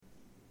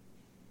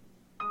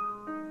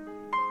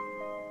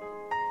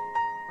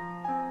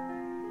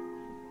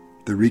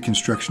the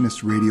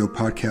Reconstructionist Radio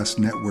Podcast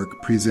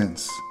Network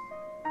presents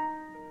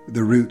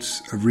The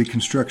Roots of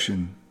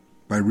Reconstruction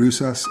by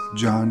Rousas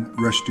John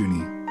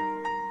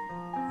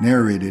Rushdoony.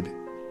 Narrated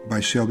by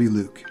Shelby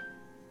Luke.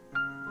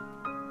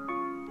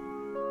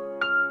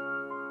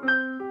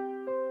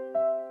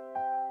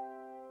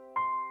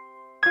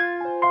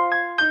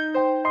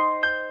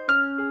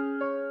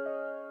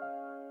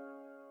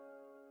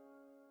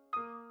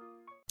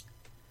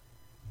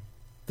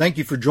 Thank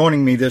you for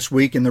joining me this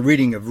week in the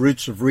reading of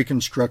Roots of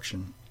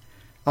Reconstruction.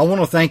 I want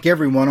to thank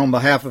everyone on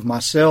behalf of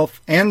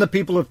myself and the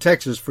people of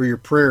Texas for your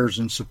prayers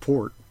and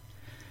support.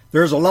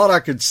 There's a lot I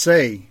could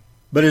say,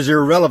 but is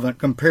irrelevant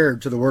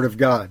compared to the Word of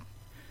God.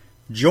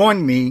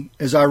 Join me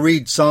as I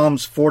read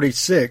Psalms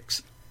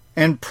 46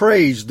 and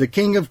praise the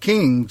King of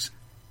Kings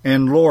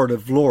and Lord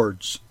of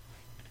Lords.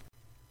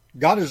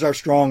 God is our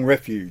strong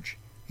refuge.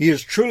 He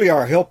is truly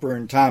our helper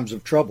in times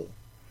of trouble.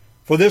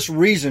 For this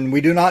reason we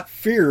do not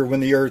fear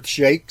when the earth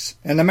shakes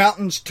and the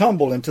mountains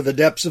tumble into the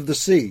depths of the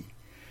sea,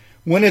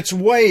 when its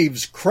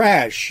waves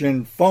crash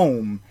and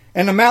foam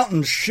and the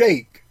mountains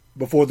shake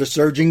before the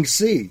surging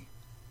sea.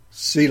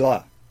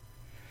 Selah.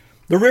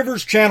 The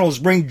river's channels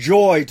bring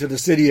joy to the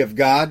city of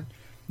God,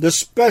 the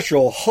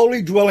special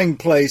holy dwelling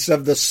place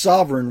of the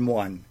Sovereign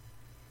One.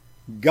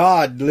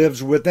 God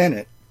lives within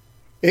it.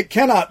 It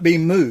cannot be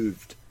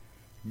moved.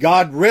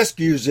 God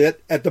rescues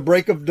it at the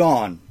break of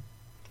dawn.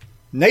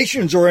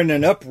 Nations are in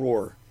an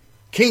uproar.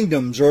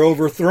 Kingdoms are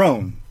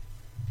overthrown.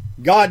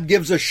 God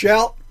gives a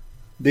shout.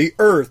 The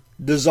earth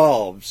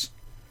dissolves.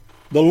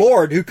 The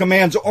Lord who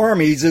commands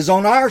armies is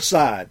on our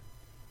side.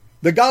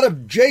 The God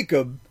of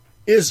Jacob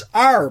is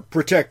our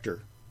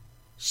protector.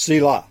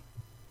 Selah.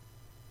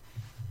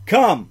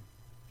 Come,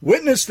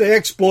 witness the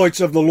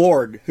exploits of the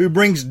Lord, who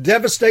brings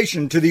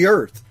devastation to the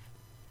earth.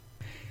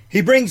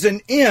 He brings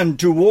an end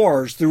to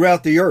wars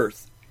throughout the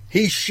earth.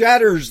 He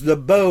shatters the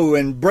bow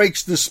and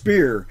breaks the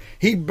spear.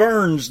 He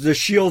burns the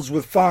shields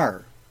with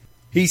fire.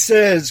 He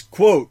says,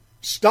 quote,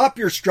 "Stop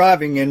your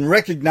striving and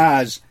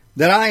recognize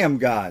that I am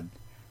God.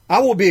 I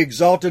will be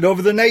exalted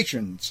over the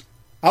nations.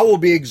 I will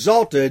be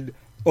exalted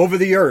over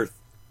the earth."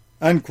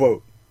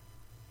 Unquote.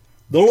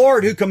 The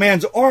Lord who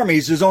commands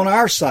armies is on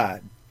our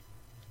side.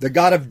 The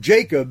God of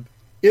Jacob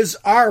is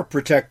our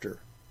protector.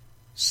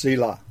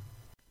 Selah.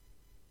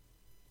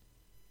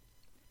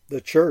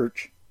 The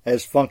church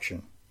as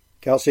function.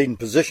 Chalcedon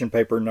Position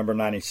Paper, number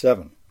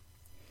 97.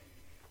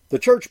 The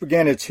church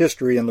began its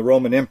history in the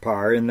Roman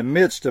Empire in the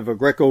midst of a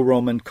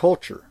Greco-Roman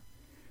culture.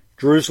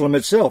 Jerusalem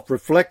itself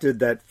reflected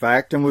that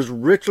fact and was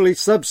richly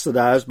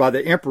subsidized by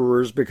the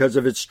emperors because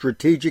of its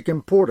strategic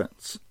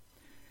importance.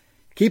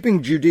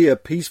 Keeping Judea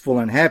peaceful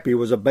and happy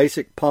was a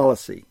basic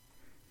policy.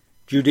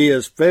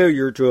 Judea's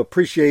failure to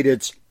appreciate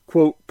its,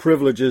 quote,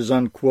 privileges,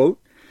 unquote,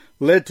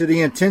 led to the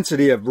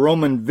intensity of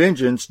Roman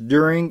vengeance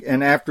during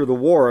and after the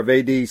war of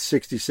AD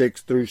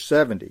 66 through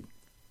 70.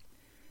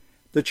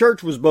 The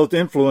church was both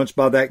influenced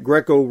by that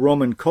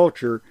Greco-Roman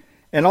culture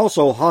and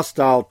also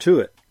hostile to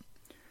it.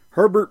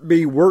 Herbert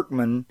B.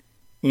 Workman,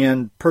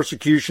 in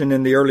Persecution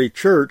in the Early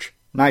Church,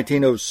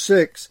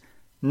 1906,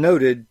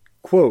 noted,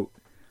 quote,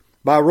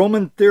 "By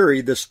Roman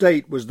theory, the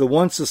state was the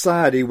one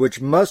society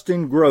which must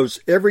engross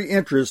every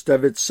interest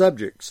of its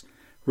subjects,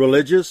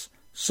 religious,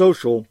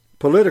 social,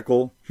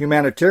 political,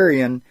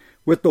 humanitarian,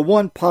 with the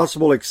one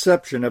possible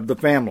exception of the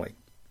family.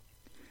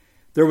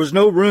 There was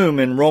no room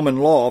in Roman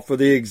law for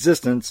the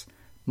existence,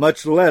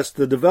 much less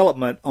the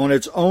development on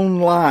its own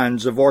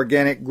lines of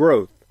organic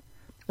growth,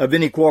 of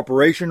any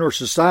corporation or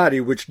society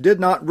which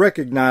did not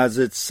recognize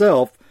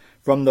itself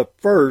from the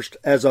first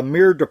as a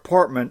mere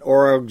department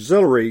or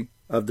auxiliary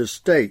of the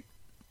state.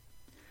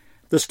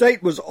 The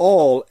state was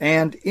all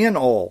and in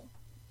all,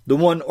 the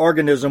one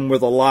organism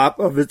with a life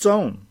of its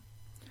own.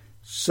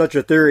 Such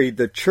a theory,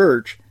 the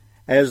church,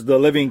 as the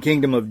living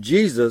kingdom of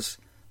Jesus,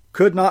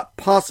 could not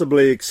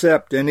possibly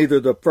accept in either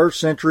the first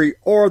century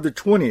or the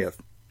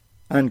 20th,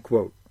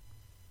 unquote.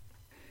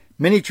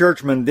 Many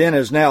churchmen then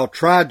as now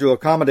tried to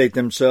accommodate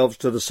themselves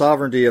to the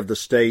sovereignty of the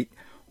state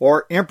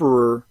or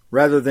emperor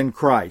rather than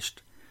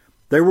Christ.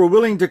 They were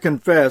willing to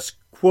confess,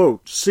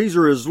 quote,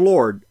 "Caesar is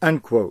Lord,"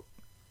 unquote.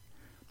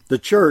 The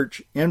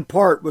church, in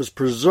part, was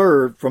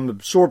preserved from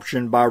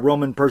absorption by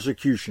Roman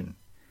persecution.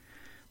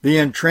 The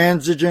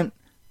intransigent,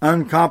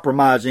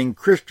 uncompromising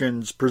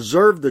Christians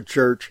preserved the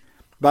church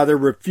by their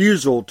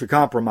refusal to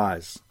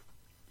compromise.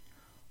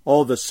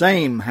 All the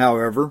same,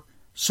 however,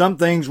 some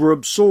things were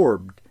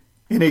absorbed.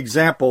 In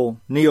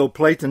example,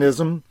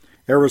 Neoplatonism,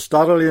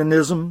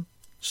 Aristotelianism,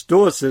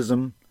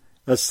 Stoicism,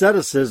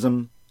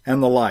 asceticism,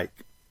 and the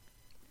like.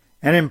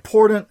 An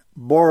important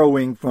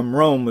borrowing from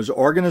Rome was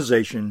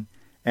organization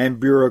and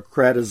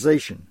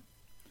bureaucratization.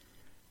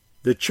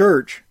 The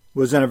church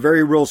was in a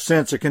very real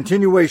sense a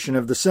continuation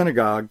of the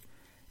synagogue,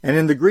 and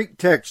in the Greek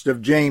text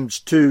of James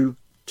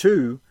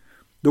 2:2,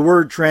 the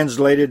word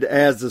translated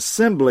as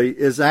assembly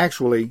is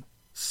actually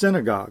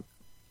synagogue.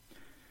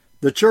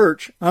 The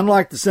church,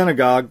 unlike the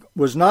synagogue,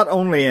 was not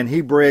only an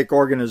Hebraic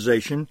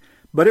organization,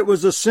 but it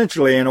was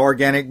essentially an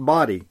organic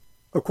body,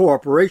 a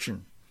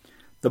corporation,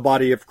 the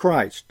body of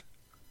Christ,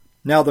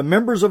 Now the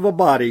members of a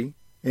body,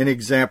 in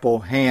example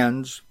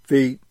hands,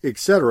 feet,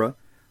 etc.,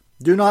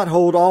 do not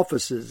hold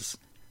offices.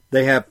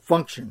 They have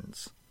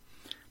functions.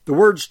 The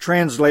words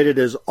translated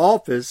as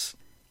office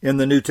in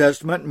the New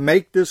Testament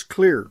make this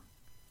clear.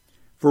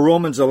 For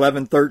Romans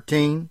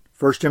 11:13,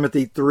 1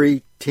 Timothy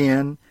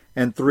 3:10,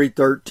 and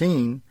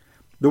 3:13,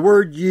 the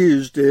word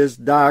used is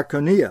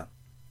diakonia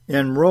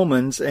in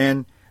Romans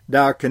and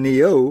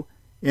diakonio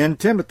in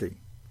Timothy.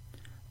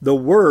 The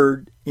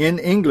word in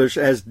English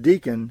as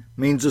deacon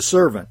means a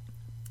servant,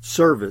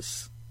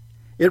 service.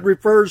 It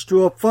refers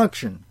to a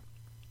function.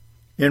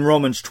 In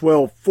Romans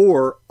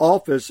 12:4,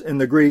 office in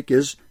the Greek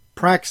is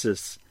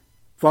praxis,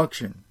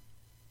 function.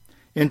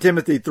 In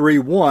Timothy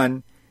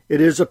 3:1,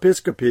 it is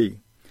episkopi,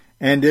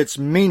 and its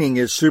meaning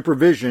is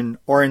supervision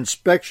or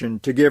inspection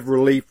to give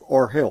relief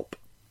or help.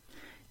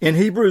 In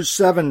Hebrews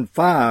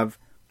 7:5,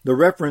 the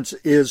reference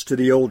is to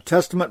the Old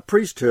Testament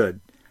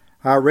priesthood,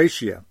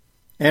 hierarchia,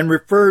 and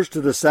refers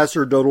to the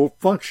sacerdotal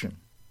function.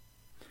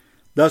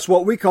 Thus,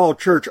 what we call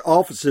church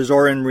offices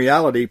are in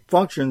reality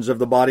functions of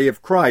the body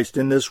of Christ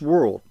in this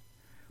world.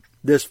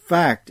 This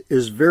fact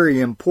is very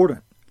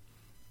important.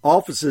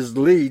 Offices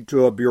lead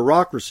to a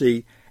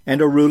bureaucracy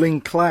and a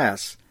ruling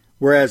class,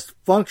 whereas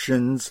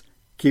functions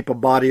keep a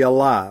body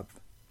alive.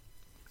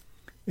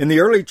 In the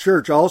early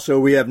church also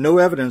we have no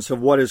evidence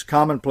of what is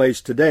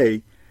commonplace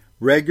today,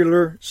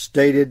 regular,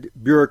 stated,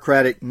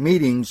 bureaucratic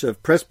meetings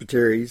of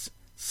presbyteries,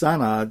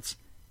 synods,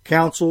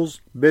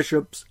 councils,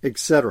 bishops,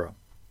 etc.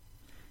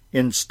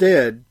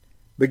 Instead,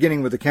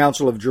 beginning with the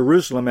Council of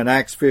Jerusalem in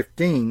Acts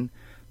 15,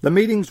 the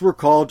meetings were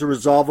called to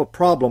resolve a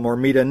problem or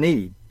meet a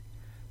need.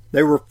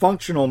 They were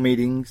functional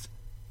meetings,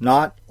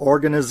 not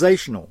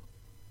organizational.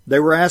 They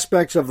were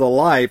aspects of the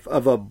life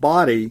of a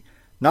body,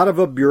 not of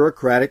a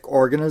bureaucratic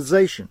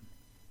organization.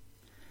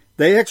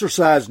 They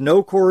exercised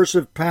no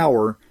coercive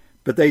power,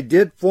 but they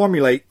did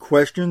formulate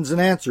questions and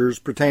answers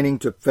pertaining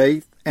to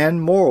faith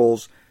and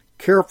morals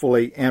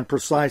carefully and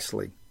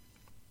precisely.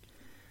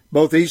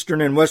 Both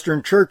Eastern and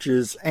Western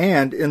churches,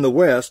 and in the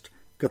West,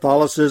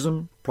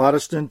 Catholicism,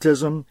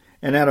 Protestantism,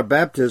 and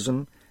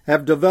Anabaptism,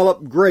 have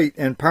developed great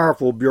and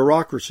powerful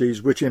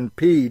bureaucracies which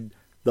impede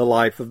the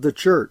life of the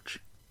church.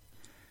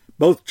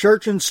 Both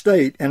church and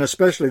state, and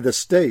especially the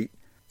state,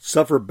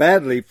 suffer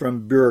badly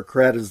from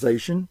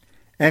bureaucratization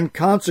and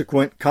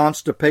consequent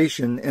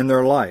constipation in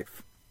their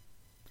life.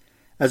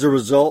 As a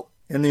result,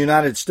 in the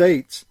United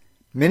States,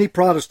 many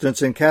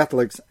Protestants and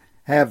Catholics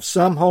have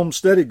some home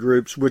study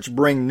groups which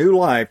bring new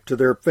life to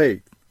their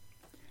faith.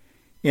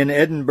 In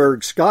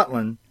Edinburgh,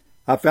 Scotland,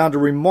 I found a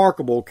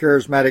remarkable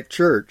charismatic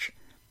church.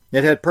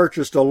 It had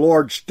purchased a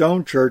large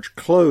stone church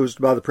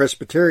closed by the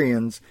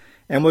Presbyterians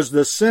and was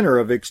the center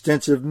of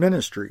extensive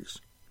ministries.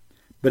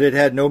 But it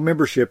had no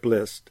membership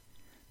list.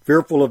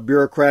 Fearful of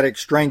bureaucratic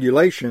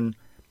strangulation,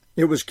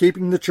 it was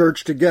keeping the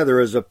church together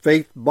as a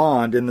faith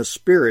bond in the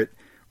Spirit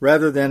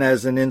rather than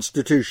as an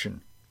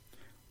institution.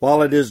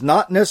 While it is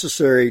not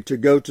necessary to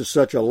go to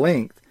such a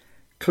length,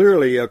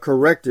 clearly a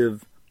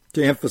corrective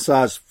to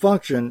emphasize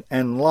function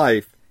and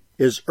life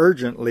is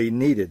urgently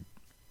needed.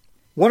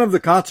 One of the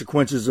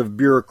consequences of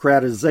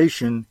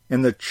bureaucratization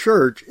in the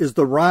church is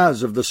the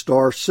rise of the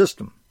star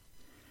system.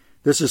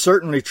 This is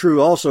certainly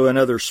true also in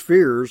other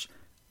spheres,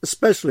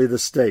 especially the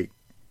state.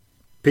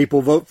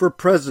 People vote for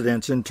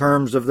presidents in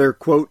terms of their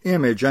quote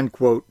image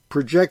unquote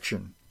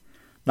projection,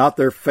 not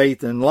their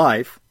faith in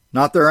life,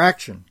 not their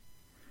action.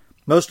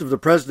 Most of the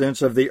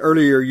presidents of the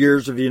earlier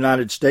years of the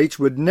United States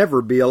would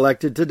never be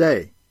elected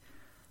today.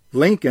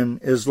 Lincoln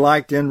is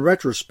liked in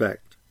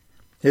retrospect.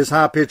 His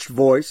high-pitched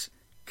voice,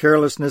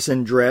 carelessness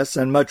in dress,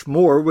 and much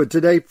more would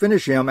today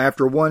finish him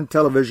after one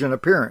television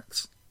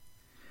appearance.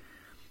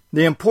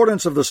 The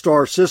importance of the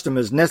star system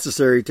is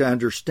necessary to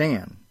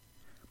understand.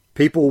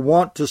 People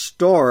want to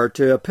star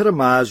to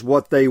epitomize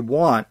what they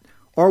want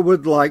or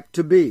would like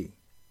to be.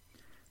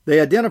 They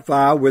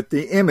identify with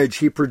the image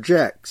he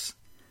projects.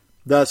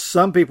 Thus,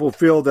 some people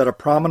feel that a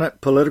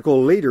prominent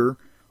political leader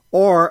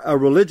or a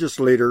religious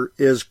leader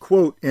is,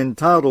 quote,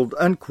 entitled,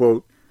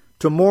 unquote,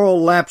 to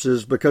moral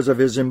lapses because of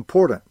his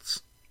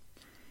importance.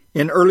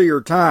 In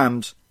earlier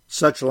times,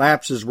 such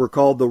lapses were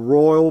called the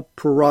royal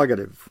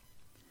prerogative.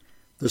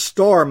 The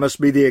star must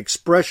be the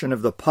expression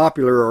of the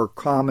popular or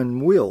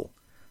common will,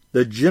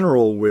 the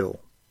general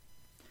will.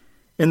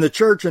 In the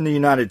church in the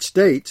United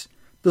States,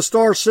 the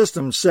star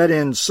system set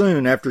in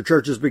soon after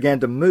churches began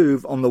to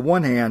move, on the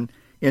one hand,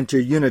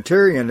 into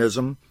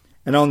Unitarianism,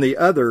 and on the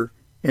other,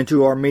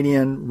 into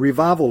Arminian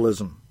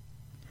revivalism.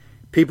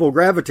 People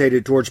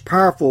gravitated towards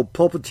powerful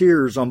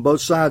pulpiteers on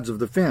both sides of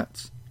the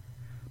fence.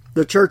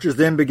 The churches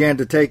then began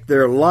to take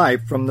their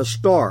life from the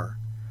star.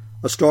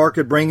 A star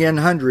could bring in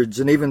hundreds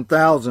and even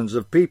thousands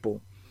of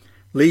people,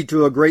 lead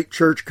to a great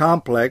church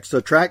complex,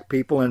 attract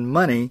people and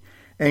money,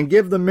 and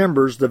give the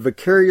members the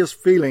vicarious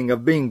feeling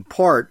of being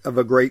part of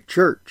a great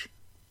church.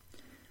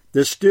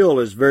 This still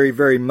is very,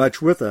 very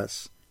much with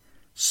us.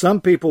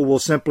 Some people will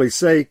simply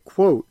say,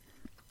 quote,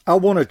 I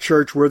want a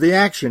church where the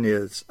action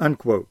is,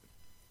 unquote.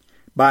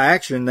 By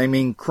action, they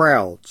mean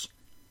crowds.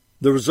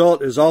 The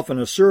result is often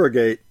a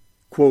surrogate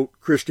quote,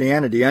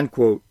 Christianity,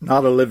 unquote,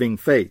 not a living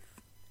faith.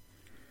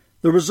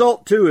 The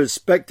result, too, is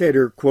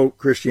spectator, quote,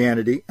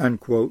 Christianity,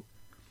 unquote,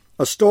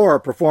 a star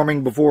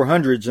performing before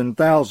hundreds and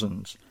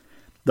thousands.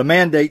 The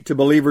mandate to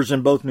believers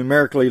in both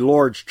numerically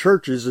large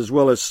churches as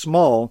well as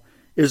small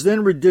is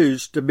then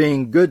reduced to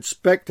being good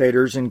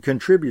spectators and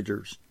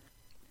contributors.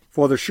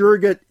 For the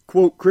surrogate,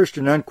 quote,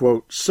 Christian,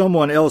 unquote,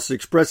 someone else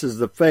expresses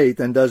the faith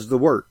and does the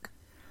work.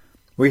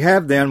 We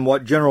have then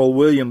what General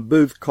William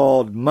Booth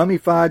called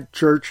mummified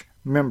church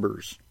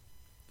members.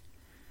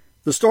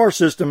 The star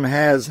system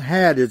has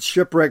had its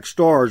shipwrecked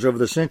stars over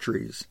the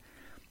centuries.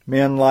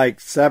 Men like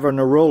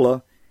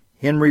Savonarola,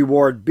 Henry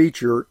Ward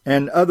Beecher,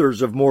 and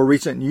others of more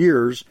recent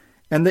years,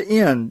 and the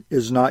end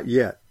is not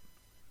yet.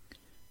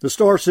 The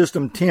star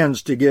system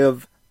tends to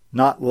give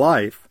not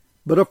life,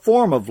 but a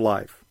form of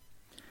life.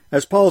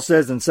 As Paul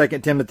says in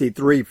 2 Timothy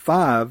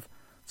 3:5,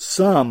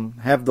 some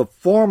have the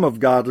form of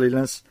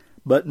godliness,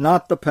 but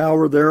not the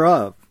power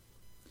thereof.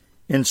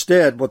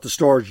 Instead, what the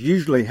stars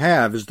usually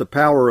have is the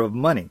power of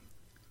money.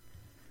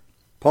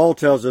 Paul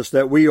tells us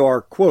that we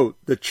are, quote,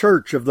 the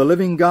church of the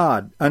living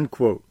God,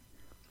 unquote,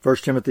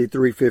 1 Timothy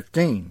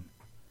 3:15.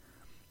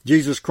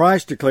 Jesus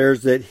Christ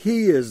declares that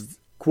he is,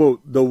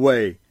 quote, the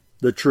way,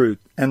 the truth,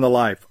 and the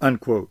life,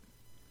 unquote,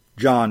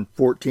 John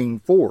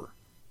 14:4.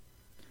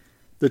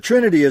 The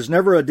Trinity is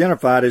never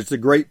identified as the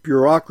great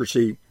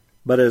bureaucracy,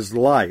 but as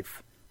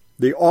life,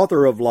 the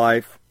author of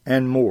life,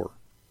 and more.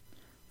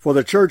 For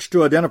the church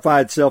to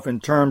identify itself in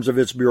terms of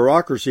its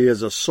bureaucracy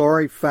is a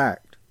sorry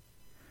fact.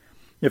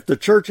 If the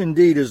church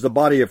indeed is the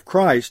body of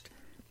Christ,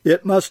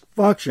 it must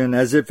function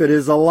as if it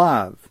is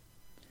alive.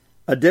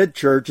 A dead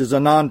church is a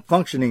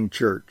non-functioning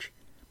church.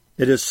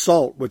 It is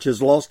salt which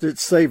has lost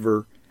its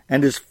savor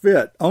and is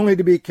fit only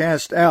to be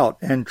cast out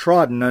and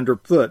trodden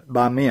underfoot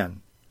by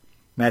men.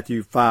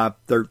 Matthew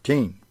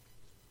 5:13.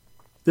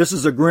 This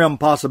is a grim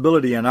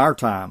possibility in our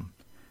time.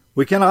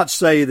 We cannot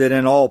say that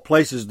in all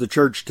places the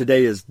church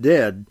today is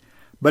dead,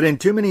 but in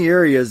too many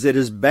areas it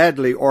is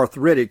badly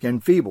arthritic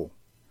and feeble.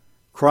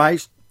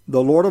 Christ,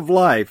 the Lord of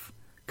life,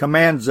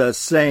 commands us,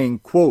 saying,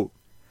 quote,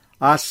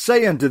 I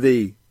say unto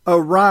thee,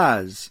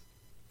 arise,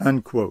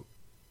 unquote.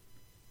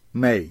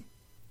 May,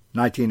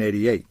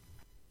 1988.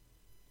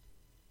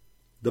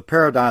 The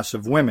Paradise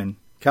of Women,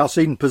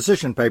 Chalcedon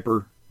Position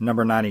Paper,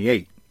 number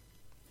 98.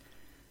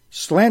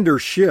 Slander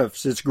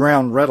shifts its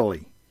ground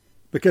readily,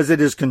 because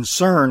it is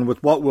concerned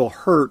with what will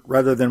hurt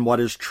rather than what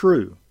is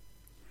true.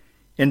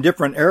 In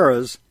different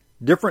eras,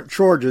 different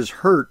charges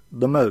hurt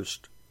the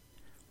most.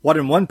 What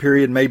in one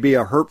period may be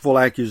a hurtful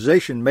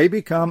accusation may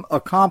become a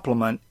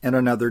compliment in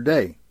another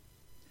day.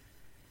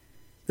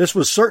 This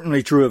was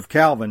certainly true of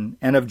Calvin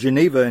and of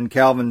Geneva in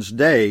Calvin's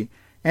day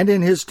and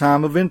in his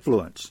time of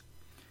influence.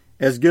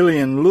 As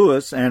Gillian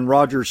Lewis and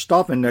Roger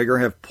Stoffenegger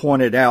have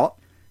pointed out,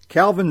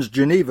 Calvin's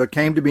Geneva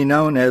came to be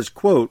known as,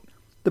 quote,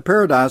 the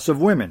Paradise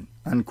of Women,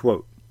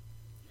 unquote.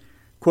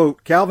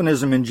 Quote,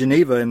 Calvinism in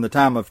Geneva in the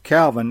time of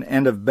Calvin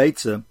and of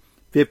Beza,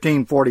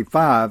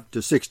 1545 to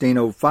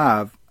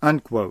 1605,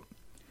 unquote.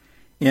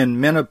 In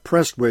Men of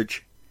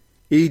Prestwich,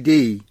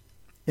 E.D.,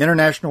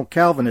 International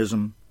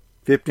Calvinism,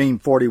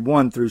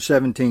 1541 through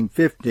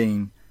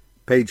 1715,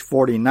 page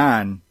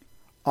 49,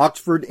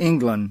 Oxford,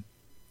 England,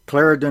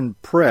 Clarendon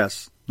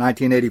Press,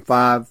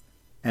 1985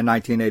 and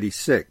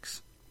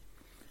 1986.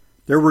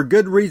 There were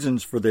good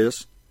reasons for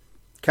this.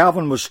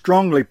 Calvin was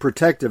strongly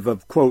protective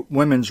of, quote,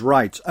 women's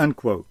rights,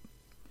 unquote.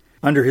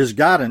 Under his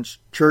guidance,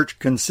 church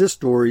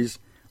consistories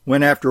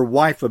went after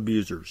wife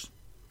abusers.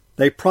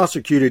 They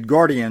prosecuted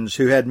guardians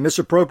who had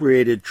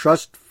misappropriated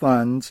trust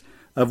funds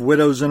of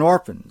widows and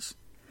orphans.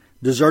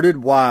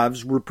 Deserted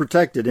wives were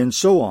protected, and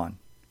so on.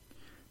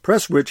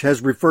 Prestwich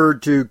has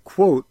referred to,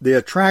 quote, the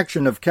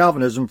attraction of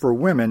Calvinism for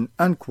women,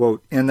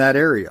 unquote, in that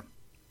area.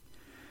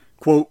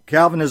 Quote,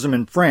 Calvinism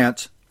in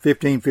France,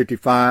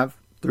 1555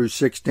 through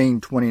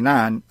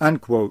 1629,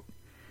 unquote,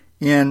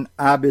 in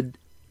Abid,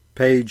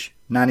 page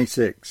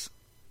 96.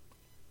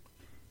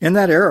 In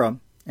that era,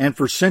 and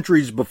for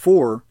centuries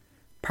before,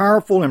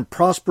 powerful and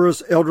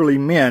prosperous elderly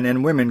men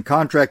and women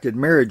contracted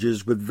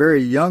marriages with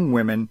very young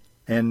women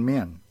and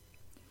men.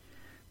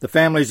 The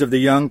families of the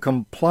young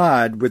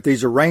complied with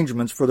these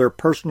arrangements for their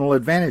personal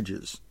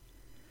advantages.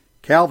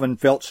 Calvin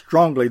felt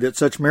strongly that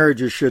such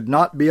marriages should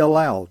not be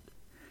allowed.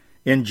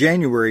 In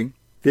January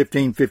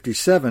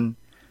 1557,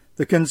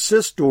 the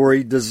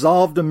consistory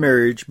dissolved a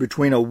marriage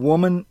between a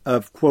woman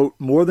of, quote,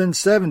 more than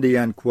 70,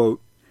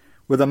 unquote,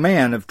 with a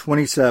man of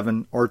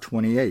 27 or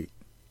 28.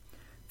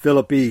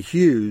 Philip E.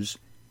 Hughes,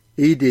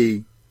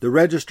 E.D., the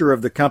Register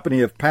of the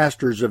Company of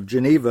Pastors of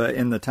Geneva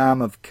in the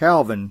time of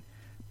Calvin,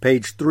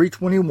 page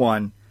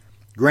 321,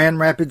 Grand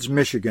Rapids,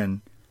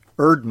 Michigan,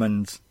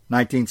 Erdman's,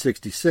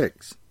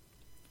 1966.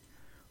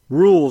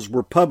 Rules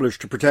were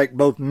published to protect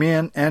both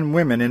men and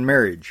women in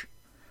marriage.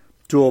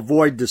 To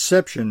avoid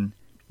deception,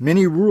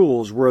 many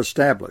rules were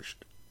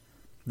established.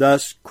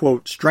 Thus,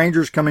 quote,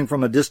 strangers coming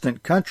from a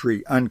distant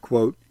country,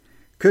 unquote,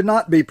 could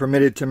not be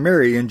permitted to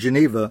marry in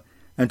Geneva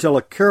until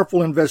a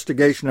careful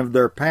investigation of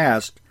their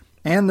past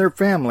and their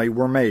family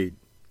were made.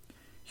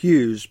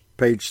 Hughes,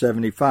 page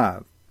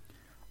 75.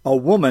 A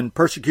woman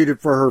persecuted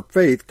for her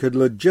faith could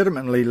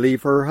legitimately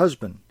leave her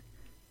husband.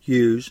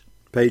 Hughes,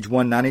 page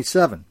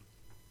 197.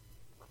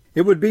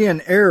 It would be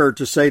an error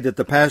to say that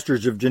the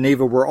pastors of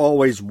Geneva were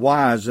always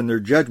wise in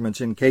their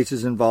judgments in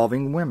cases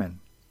involving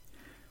women.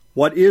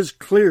 What is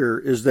clear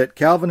is that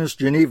Calvinist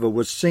Geneva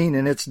was seen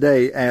in its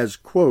day as,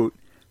 quote,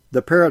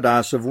 the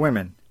paradise of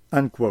women,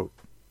 unquote,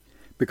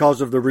 because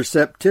of the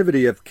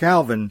receptivity of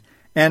Calvin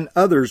and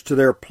others to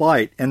their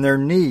plight and their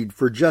need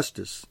for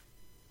justice.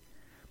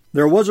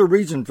 There was a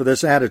reason for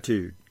this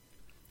attitude.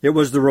 It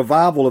was the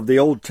revival of the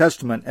Old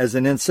Testament as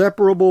an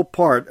inseparable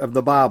part of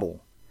the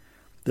Bible.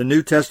 The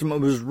New Testament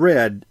was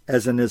read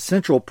as an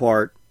essential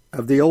part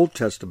of the Old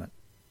Testament.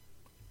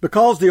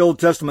 Because the Old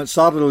Testament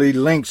solidly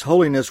links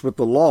holiness with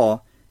the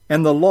law,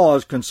 and the law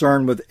is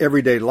concerned with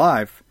everyday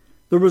life,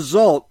 the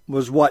result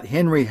was what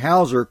Henry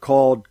Hauser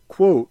called,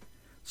 quote,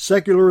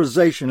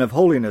 secularization of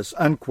holiness,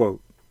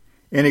 unquote.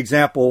 In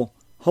example,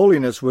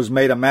 holiness was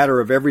made a matter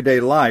of everyday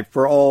life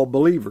for all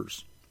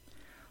believers.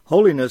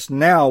 Holiness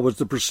now was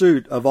the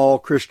pursuit of all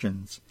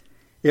Christians.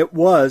 It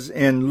was,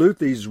 in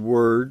Luthy's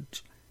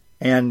words,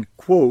 and,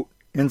 quote,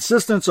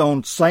 insistence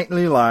on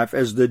saintly life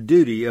as the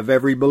duty of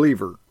every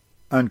believer,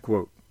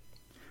 unquote.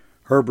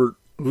 Herbert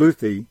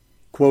Luthi,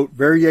 quote,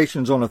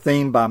 Variations on a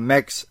Theme by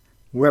Max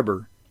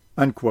Weber,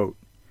 unquote,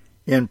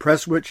 in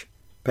Presswich,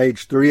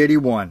 page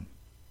 381.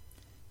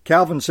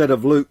 Calvin said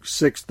of Luke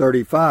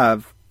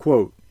 6:35,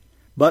 quote,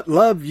 But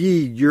love ye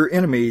your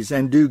enemies,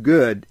 and do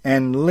good,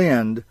 and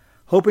lend,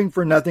 hoping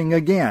for nothing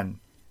again,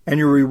 and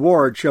your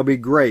reward shall be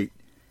great,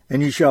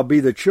 and ye shall be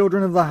the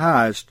children of the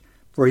highest,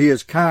 for he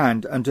is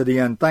kind unto the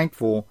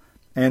unthankful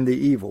and the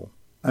evil,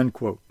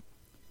 unquote.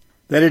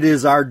 That it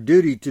is our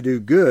duty to do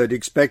good,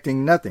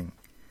 expecting nothing.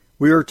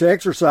 We are to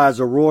exercise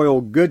a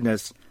royal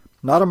goodness,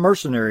 not a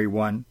mercenary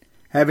one.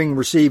 Having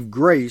received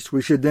grace,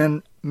 we should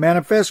then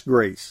manifest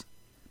grace.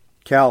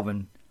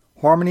 Calvin,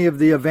 Harmony of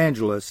the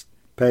Evangelist,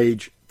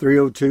 page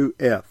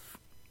 302F.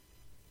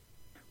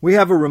 We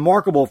have a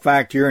remarkable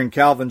fact here in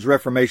Calvin's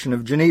Reformation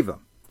of Geneva.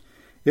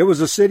 It was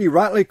a city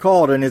rightly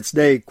called in its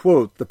day,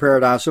 quote, the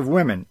paradise of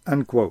women,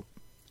 unquote.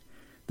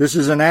 This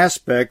is an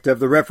aspect of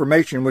the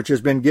Reformation which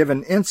has been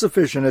given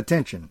insufficient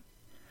attention.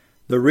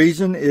 The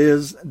reason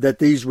is that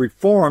these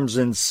reforms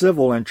in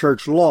civil and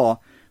church law,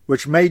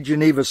 which made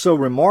Geneva so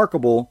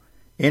remarkable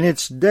in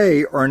its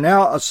day, are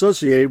now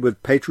associated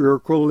with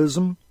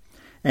patriarchalism,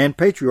 and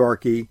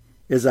patriarchy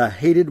is a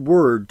hated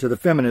word to the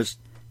feminist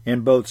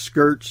in both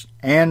skirts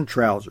and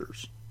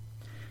trousers.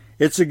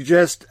 It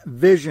suggests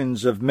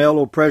visions of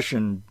male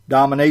oppression,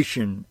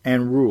 domination,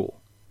 and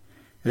rule.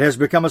 It has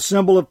become a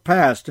symbol of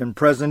past and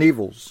present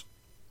evils.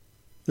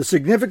 The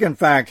significant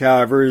fact,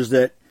 however, is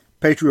that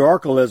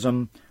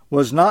patriarchalism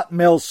was not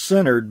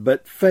male-centered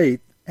but faith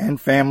and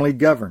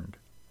family-governed.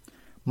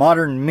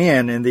 Modern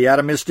men in the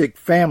atomistic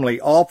family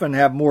often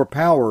have more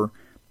power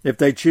if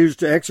they choose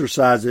to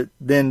exercise it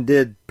than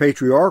did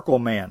patriarchal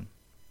man.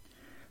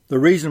 The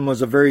reason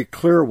was a very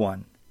clear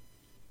one.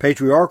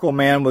 Patriarchal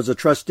man was a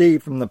trustee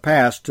from the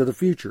past to the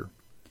future.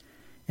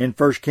 In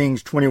 1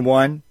 Kings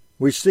 21,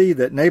 we see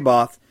that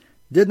Naboth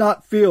did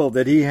not feel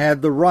that he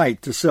had the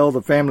right to sell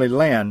the family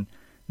land,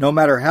 no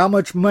matter how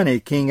much money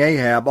King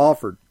Ahab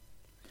offered.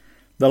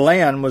 The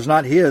land was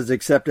not his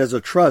except as a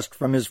trust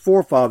from his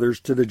forefathers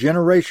to the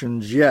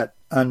generations yet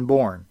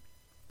unborn.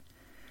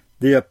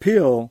 The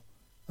appeal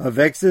of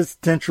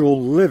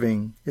existential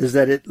living is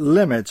that it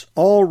limits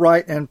all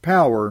right and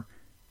power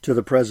to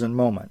the present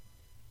moment.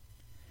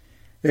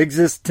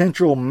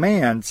 Existential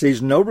man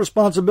sees no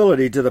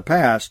responsibility to the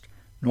past,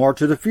 nor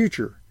to the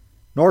future,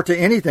 nor to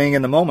anything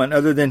in the moment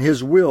other than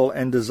his will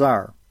and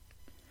desire.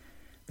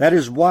 That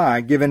is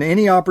why, given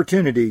any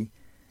opportunity,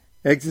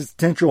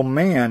 existential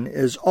man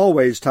is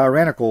always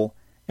tyrannical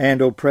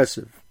and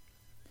oppressive.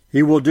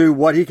 He will do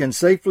what he can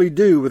safely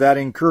do without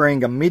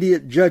incurring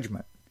immediate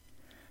judgment.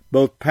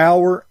 Both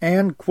power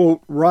and,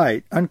 quote,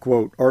 right,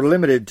 unquote, are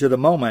limited to the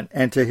moment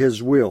and to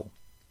his will.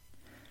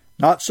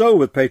 Not so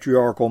with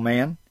patriarchal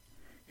man.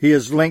 He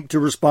is linked to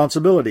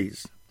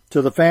responsibilities,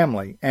 to the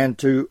family, and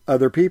to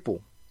other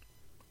people.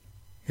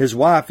 His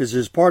wife is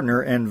his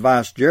partner and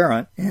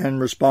vicegerent in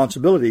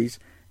responsibilities,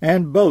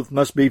 and both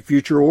must be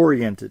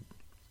future-oriented.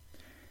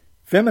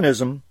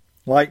 Feminism,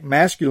 like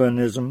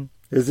masculinism,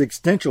 is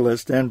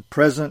existentialist and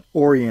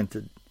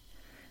present-oriented.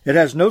 It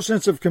has no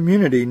sense of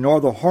community nor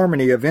the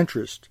harmony of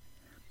interest.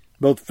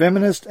 Both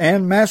feminists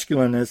and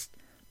masculinists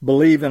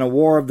believe in a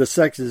war of the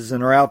sexes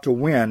and are out to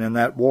win in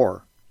that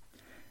war.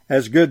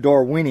 As good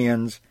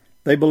Darwinians,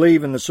 they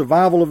believe in the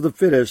survival of the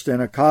fittest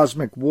and a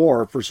cosmic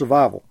war for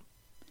survival.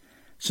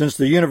 Since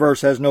the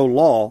universe has no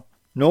law,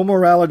 no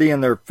morality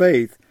in their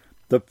faith,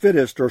 the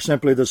fittest are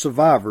simply the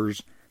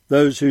survivors,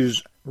 those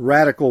whose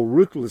radical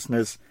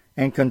ruthlessness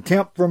and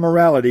contempt for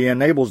morality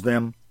enables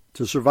them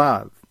to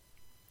survive.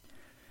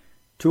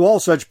 To all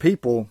such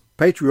people,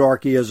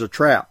 patriarchy is a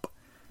trap,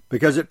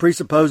 because it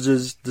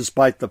presupposes,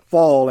 despite the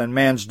fall and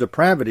man's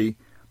depravity,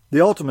 the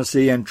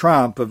ultimacy and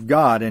triumph of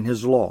God and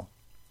His law.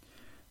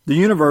 The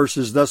universe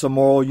is thus a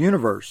moral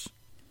universe.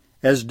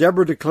 as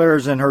Deborah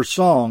declares in her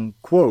song,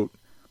 quote,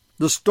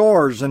 "The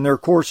stars in their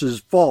courses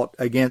fought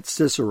against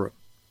Sisera,"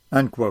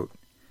 unquote.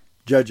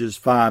 Judges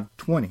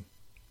 5:20.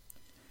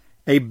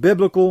 A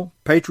biblical,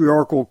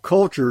 patriarchal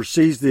culture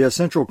sees the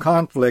essential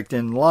conflict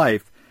in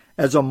life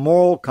as a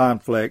moral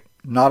conflict,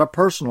 not a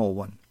personal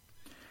one.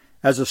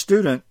 As a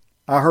student,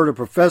 I heard a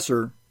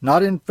professor,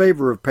 not in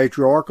favor of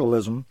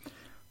patriarchalism,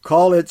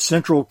 call its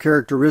central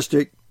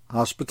characteristic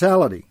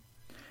hospitality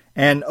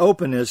and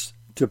openness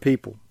to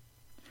people.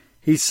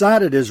 He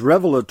cited as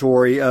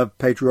revelatory of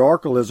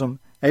patriarchalism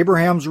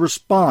Abraham's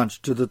response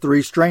to the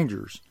three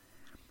strangers.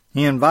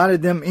 He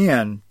invited them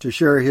in to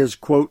share his,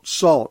 quote,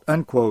 "salt,"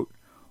 unquote,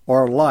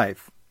 or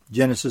life,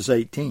 Genesis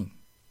 18.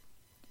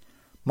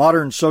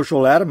 Modern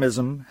social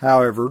atomism,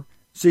 however,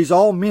 sees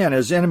all men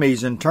as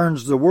enemies and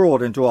turns the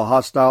world into a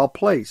hostile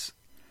place.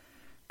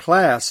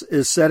 Class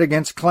is set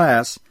against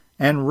class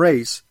and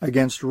race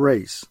against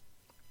race.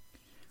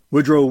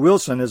 Woodrow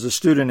Wilson, as a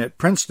student at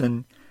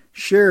Princeton,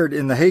 shared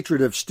in the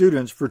hatred of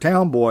students for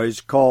town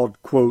boys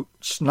called, quote,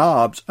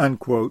 "snobs,"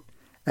 unquote,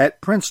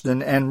 at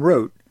Princeton and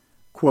wrote,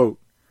 quote,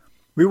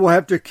 "We will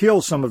have to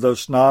kill some of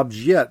those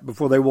snobs yet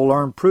before they will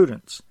learn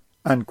prudence,"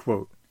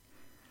 unquote.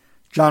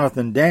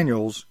 Jonathan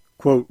Daniels,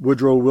 quote,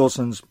 Woodrow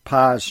Wilson's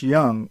pious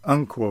young,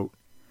 unquote,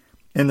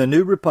 in The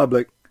New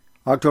Republic,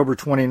 October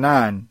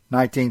 29,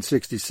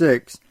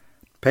 1966,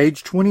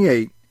 page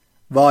 28,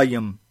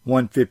 volume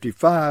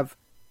 155,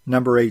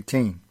 number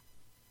 18.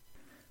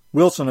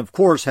 Wilson, of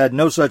course, had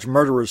no such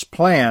murderous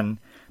plan,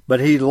 but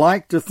he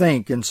liked to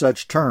think in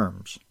such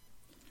terms.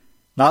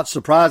 Not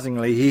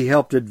surprisingly, he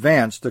helped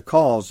advance the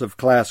cause of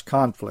class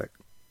conflict.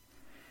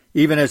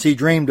 Even as he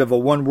dreamed of a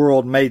one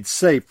world made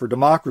safe for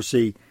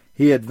democracy,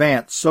 he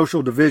advanced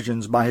social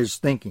divisions by his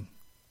thinking.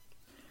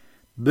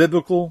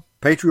 Biblical,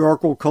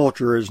 patriarchal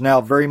culture is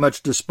now very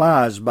much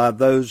despised by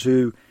those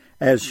who,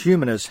 as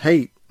humanists,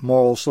 hate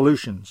moral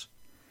solutions.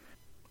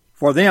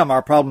 For them,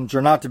 our problems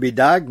are not to be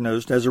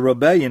diagnosed as a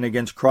rebellion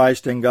against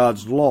Christ and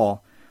God's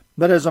law,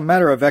 but as a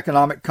matter of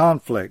economic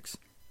conflicts,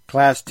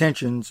 class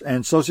tensions,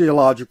 and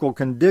sociological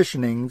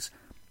conditionings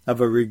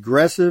of a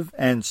regressive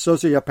and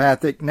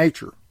sociopathic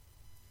nature.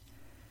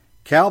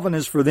 Calvin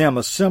is for them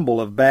a symbol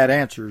of bad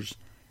answers,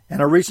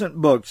 and a recent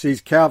book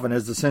sees Calvin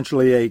as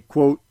essentially a,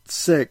 quote,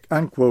 "sick,"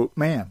 unquote,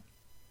 man.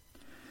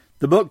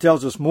 The book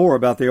tells us more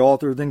about the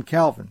author than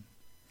Calvin.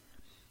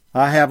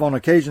 I have on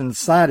occasion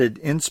cited,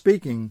 in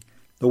speaking,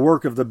 the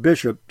work of the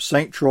bishop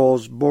St.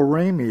 Charles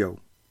Borromeo,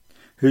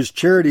 whose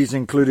charities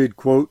included,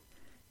 quote,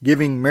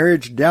 "giving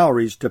marriage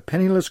dowries to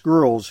penniless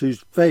girls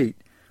whose fate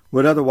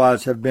would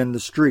otherwise have been the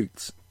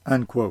streets,"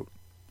 unquote.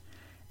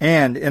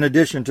 And, in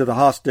addition to the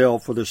hostel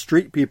for the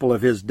street people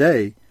of his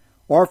day,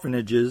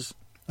 orphanages,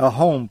 a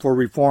home for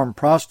reformed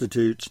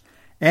prostitutes,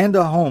 and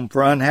a home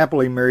for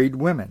unhappily married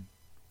women.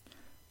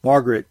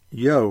 Margaret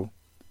Yo,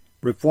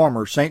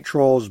 Reformer, St.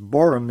 Charles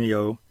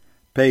Borromeo,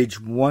 page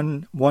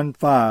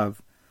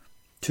 115,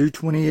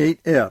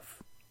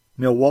 228F,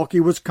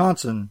 Milwaukee,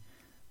 Wisconsin,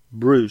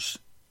 Bruce,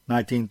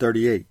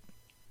 1938.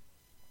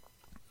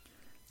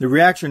 The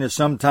reaction is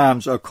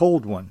sometimes a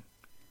cold one.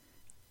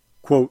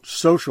 Quote,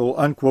 "social,"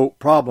 unquote,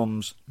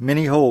 problems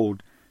many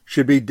hold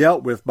should be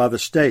dealt with by the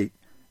state,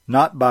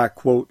 not by,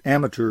 quote,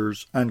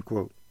 "amateurs,"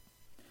 unquote.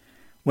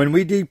 When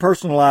we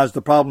depersonalize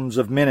the problems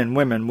of men and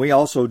women, we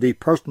also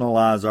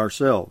depersonalize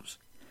ourselves.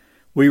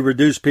 We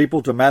reduce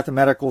people to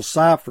mathematical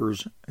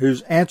ciphers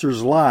whose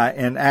answers lie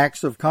in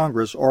acts of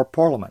Congress or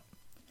Parliament.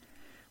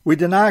 We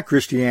deny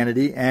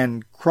Christianity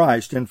and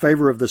Christ in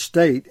favor of the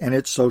state and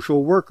its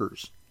social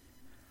workers.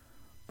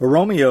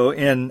 Borromeo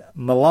in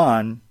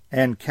Milan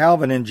and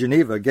Calvin in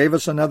Geneva gave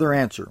us another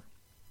answer.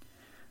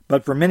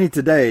 But for many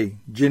today,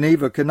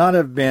 Geneva could not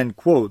have been,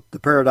 quote, "the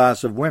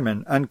paradise of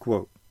women,"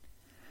 unquote.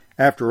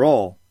 After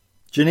all,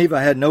 Geneva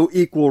had no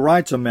Equal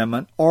Rights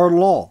Amendment or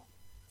law.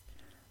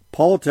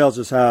 Paul tells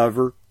us,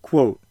 however,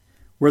 quote,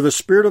 "where the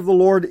Spirit of the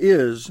Lord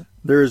is,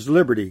 there is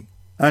liberty,"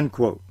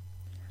 unquote.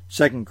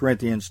 2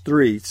 Corinthians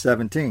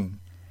 3:17.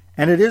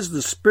 And it is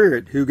the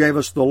Spirit who gave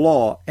us the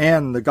law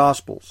and the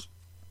Gospels.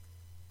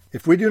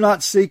 If we do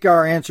not seek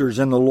our answers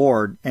in the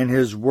Lord and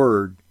His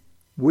Word,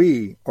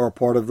 we are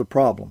part of the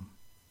problem.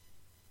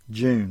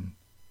 June,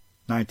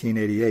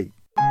 1988.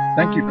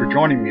 Thank you for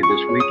joining me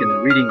this week in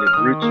the reading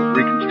of Roots of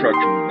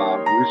Reconstruction by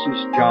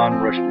Rusas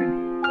John Rushdoony.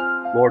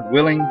 Lord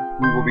willing,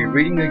 we will be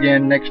reading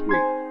again next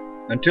week.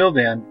 Until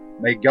then,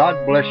 may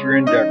God bless your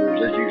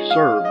endeavors as you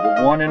serve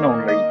the one and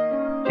only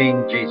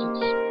King Jesus.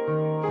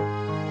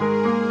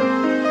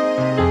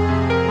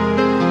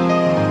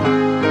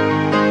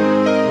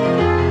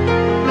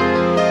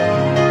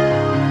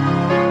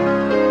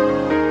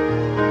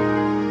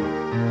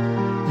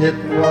 It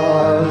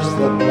was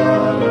the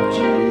blood of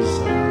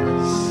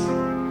Jesus,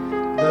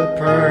 the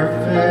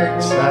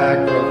perfect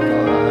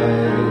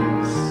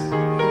sacrifice,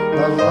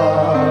 the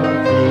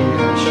love He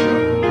has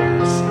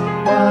shown us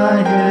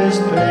by His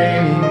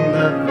paying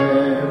the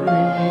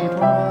very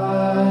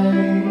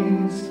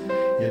price.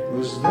 It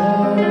was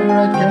there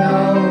at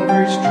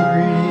Calvary's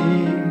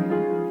tree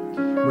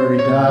where he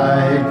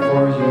died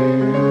for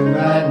you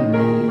and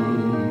me.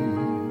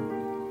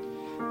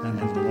 And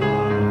the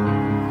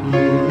love he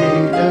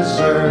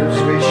deserves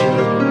we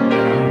should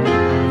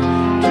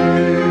to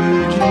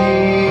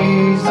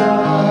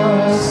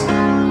Jesus.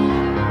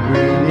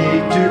 We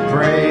need to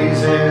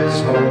praise his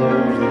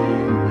holy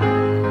name.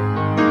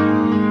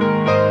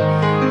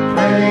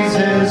 Praise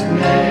his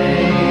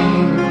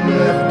name,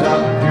 lift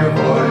up your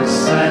voice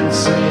and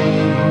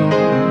sing.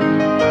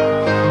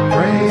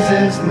 Praise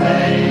his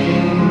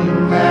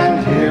name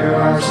and hear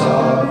our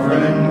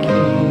sovereign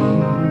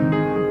King.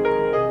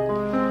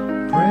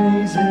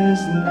 Praise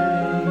his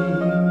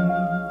name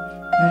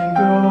and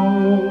go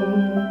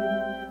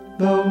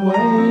the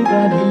way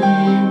that he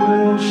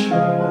will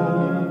show,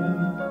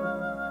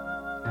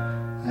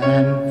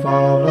 and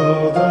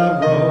follow the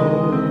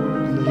road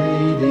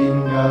leading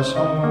us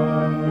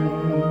home.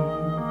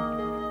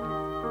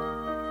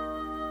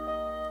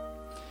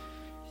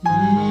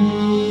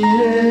 He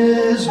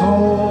is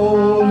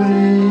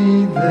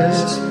holy,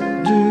 this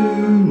do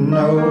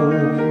know.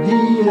 He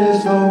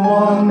is the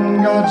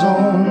one, God's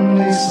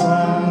only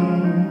Son.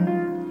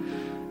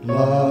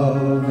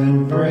 Love,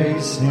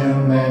 embrace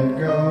him and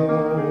go.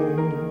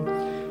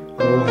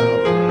 Oh, how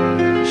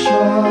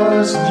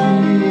precious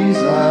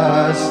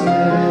Jesus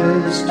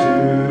is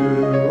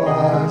to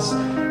us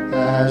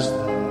as the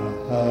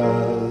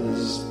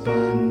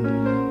husband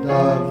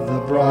of the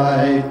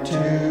bride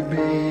to be.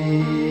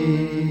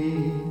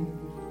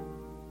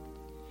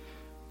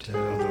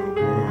 Tell the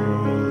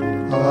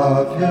world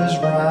of his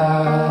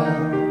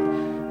wrath,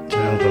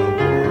 tell the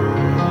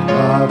world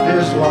of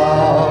his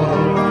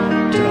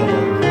love, tell the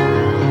world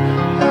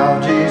how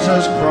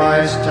Jesus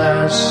Christ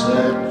has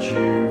set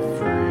you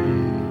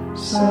free,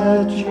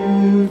 set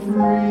you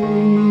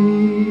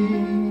free.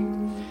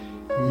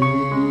 He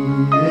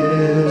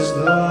is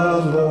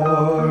the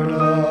Lord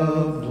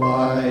of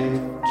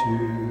life to me.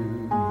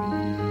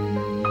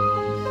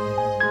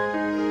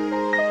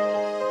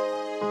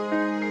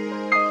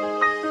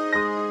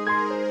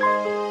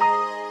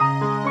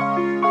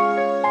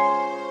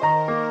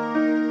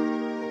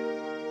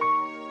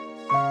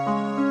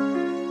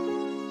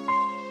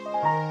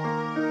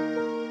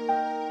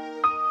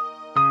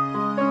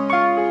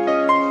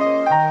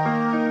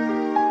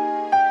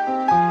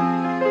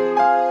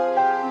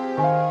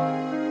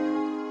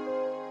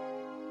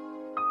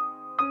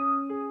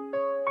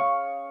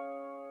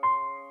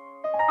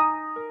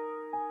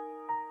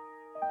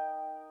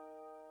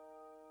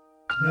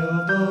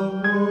 Tell the